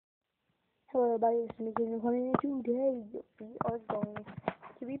Hello everybody, this is Mickey Playing, and today we are going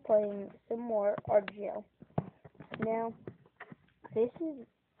to be playing some more RGL. Now, this is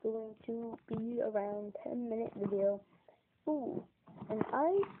going to be around 10-minute video. Ooh, and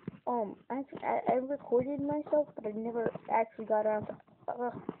I recorded myself, but I never actually got around to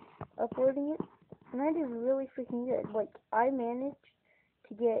uploading it, and I did really freaking good. Like, I managed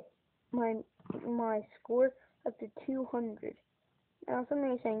to get my score up to 200. Now,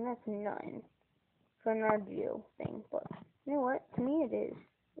 somebody's saying that's 9 for an RGO thing, but you know what? To me, it is.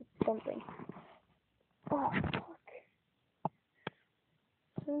 It's something. Oh, fuck.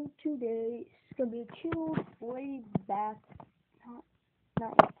 So today it's gonna be a chill, laid back,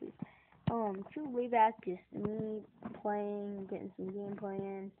 not yet, please. Chill, laid back, just me playing, getting some gameplay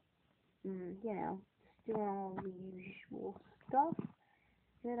in, you know, just doing all the usual stuff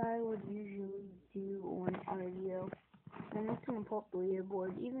that I would usually do on RGO. I'm just gonna pull up the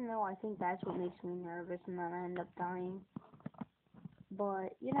leaderboard, even though I think that's what makes me nervous and then I end up dying.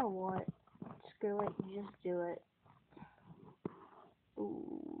 But, you know what? Screw it, just do it.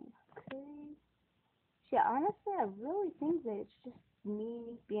 Okay. So, yeah, honestly, I really think that it's just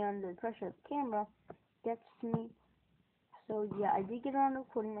me being under the pressure of the camera gets to me. So, yeah, I did get around to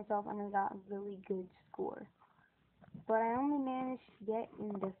recording myself and I got a really good score. But I only managed to get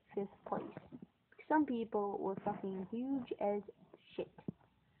into 5th place. Some people were fucking huge as shit.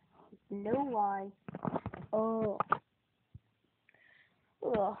 No lie. Oh.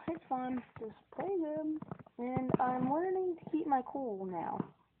 Ugh, it's fun. Just play them. And I'm learning to keep my cool now.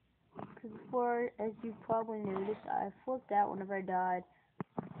 Because before, as you probably noticed, I flipped out whenever I died.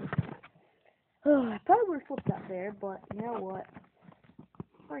 I probably would have flipped out there, but you know what?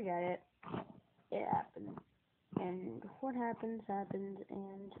 Forget it. It happened. And what happens, happens,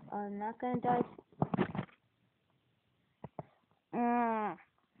 and I'm not gonna die.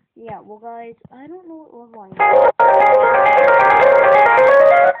 Yeah, well guys, I don't know what level I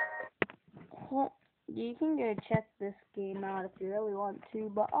am. You can go check this game out if you really want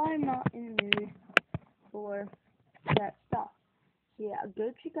to, but I'm not in the mood for that stuff. So yeah,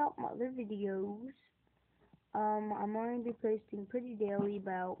 go check out my other videos. I'm going to be posting pretty daily,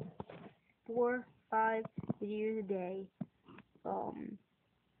 about 4, 5 videos a day. So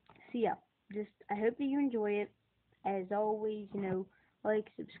yeah, just, I hope that you enjoy it. As always, you know,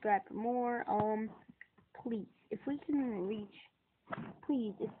 like, subscribe for more. Please, if we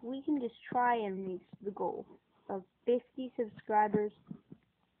can just try and reach the goal of 50 subscribers,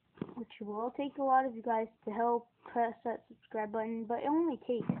 which will take a lot of you guys to help press that subscribe button, but it only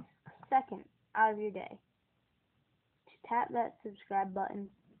takes a second out of your day to tap that subscribe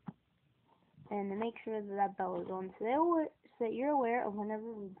button and to make sure that that bell is on so that you're aware of whenever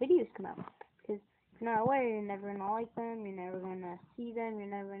videos come out. Because if you're not aware, you're never going to like them, you're never going to see them, you're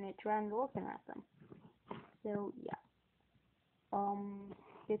never going to get around to looking at them. So, yeah. Go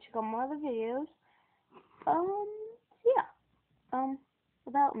check out my other videos. Yeah.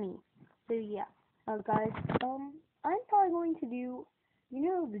 About me. So, yeah. Guys, I'm probably going to do, you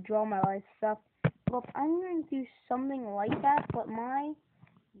know, the Draw My Life stuff. Well, I'm going to do something like that, but my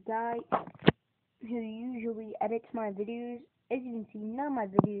guy who usually edits my videos, as you can see, none of my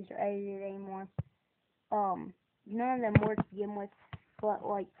videos are edited anymore. None of them work to begin with, but,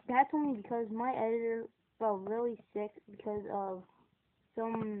 like, that's only because my editor fell really sick because of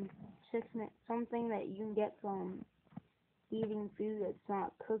something that you can get from eating food that's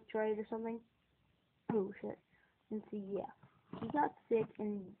not cooked right or something. Oh, shit. And so, yeah, he got sick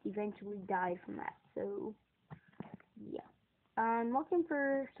and eventually died from that, so, yeah. I'm looking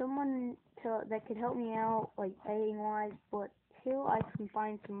for someone that could help me out, like, editing-wise, but till I can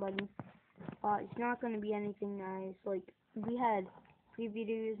find somebody, it's not going to be anything nice. Like, we had 3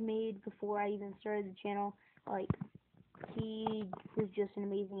 videos made before I even started the channel. Like, he was just an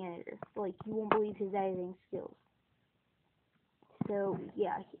amazing editor. Like, you won't believe his editing skills. So,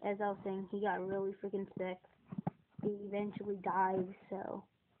 yeah, as I was saying, he got really freaking sick. He eventually died, so,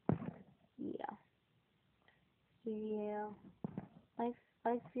 yeah. So, yeah.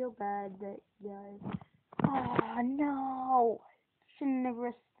 I feel bad that you guys. Oh no! Shouldn't have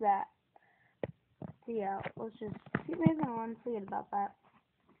risked that. So yeah, let's just keep moving on. Forget about that.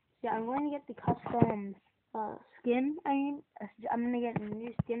 So yeah, I'm going to get the custom skin. I'm gonna get a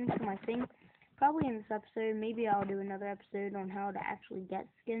new skin for my thing. Probably in this episode. Maybe I'll do another episode on how to actually get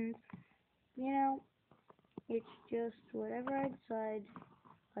skins. You know, it's just whatever I decide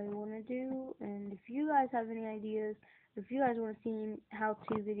I want to do. And if you guys have any ideas, if you guys want to see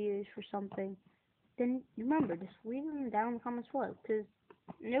how-to videos for something, then remember, just leave them down in the comments below, because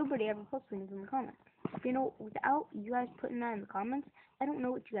nobody ever puts things in the comments. You know, without you guys putting that in the comments, I don't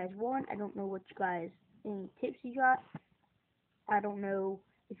know what you guys want. I don't know what you guys, any tips you got. I don't know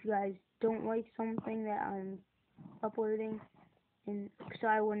if you guys don't like something that I'm uploading, and so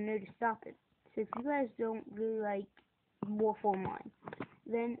I wouldn't know to stop it. So if you guys don't really like Wolf Online,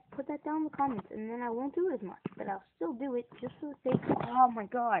 then put that down in the comments, and then I won't do it as much, but I'll still do it just for the sake of, oh my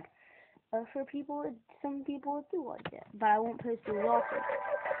god, for people, some people do like that, but I won't post it as often.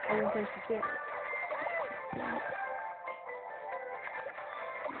 I won't post it daily.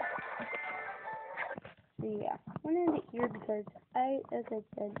 So yeah, I'm gonna end it here because as I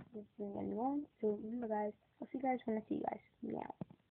said, this isn't getting long. So remember, guys, I'll see you guys when I see you guys. Meow.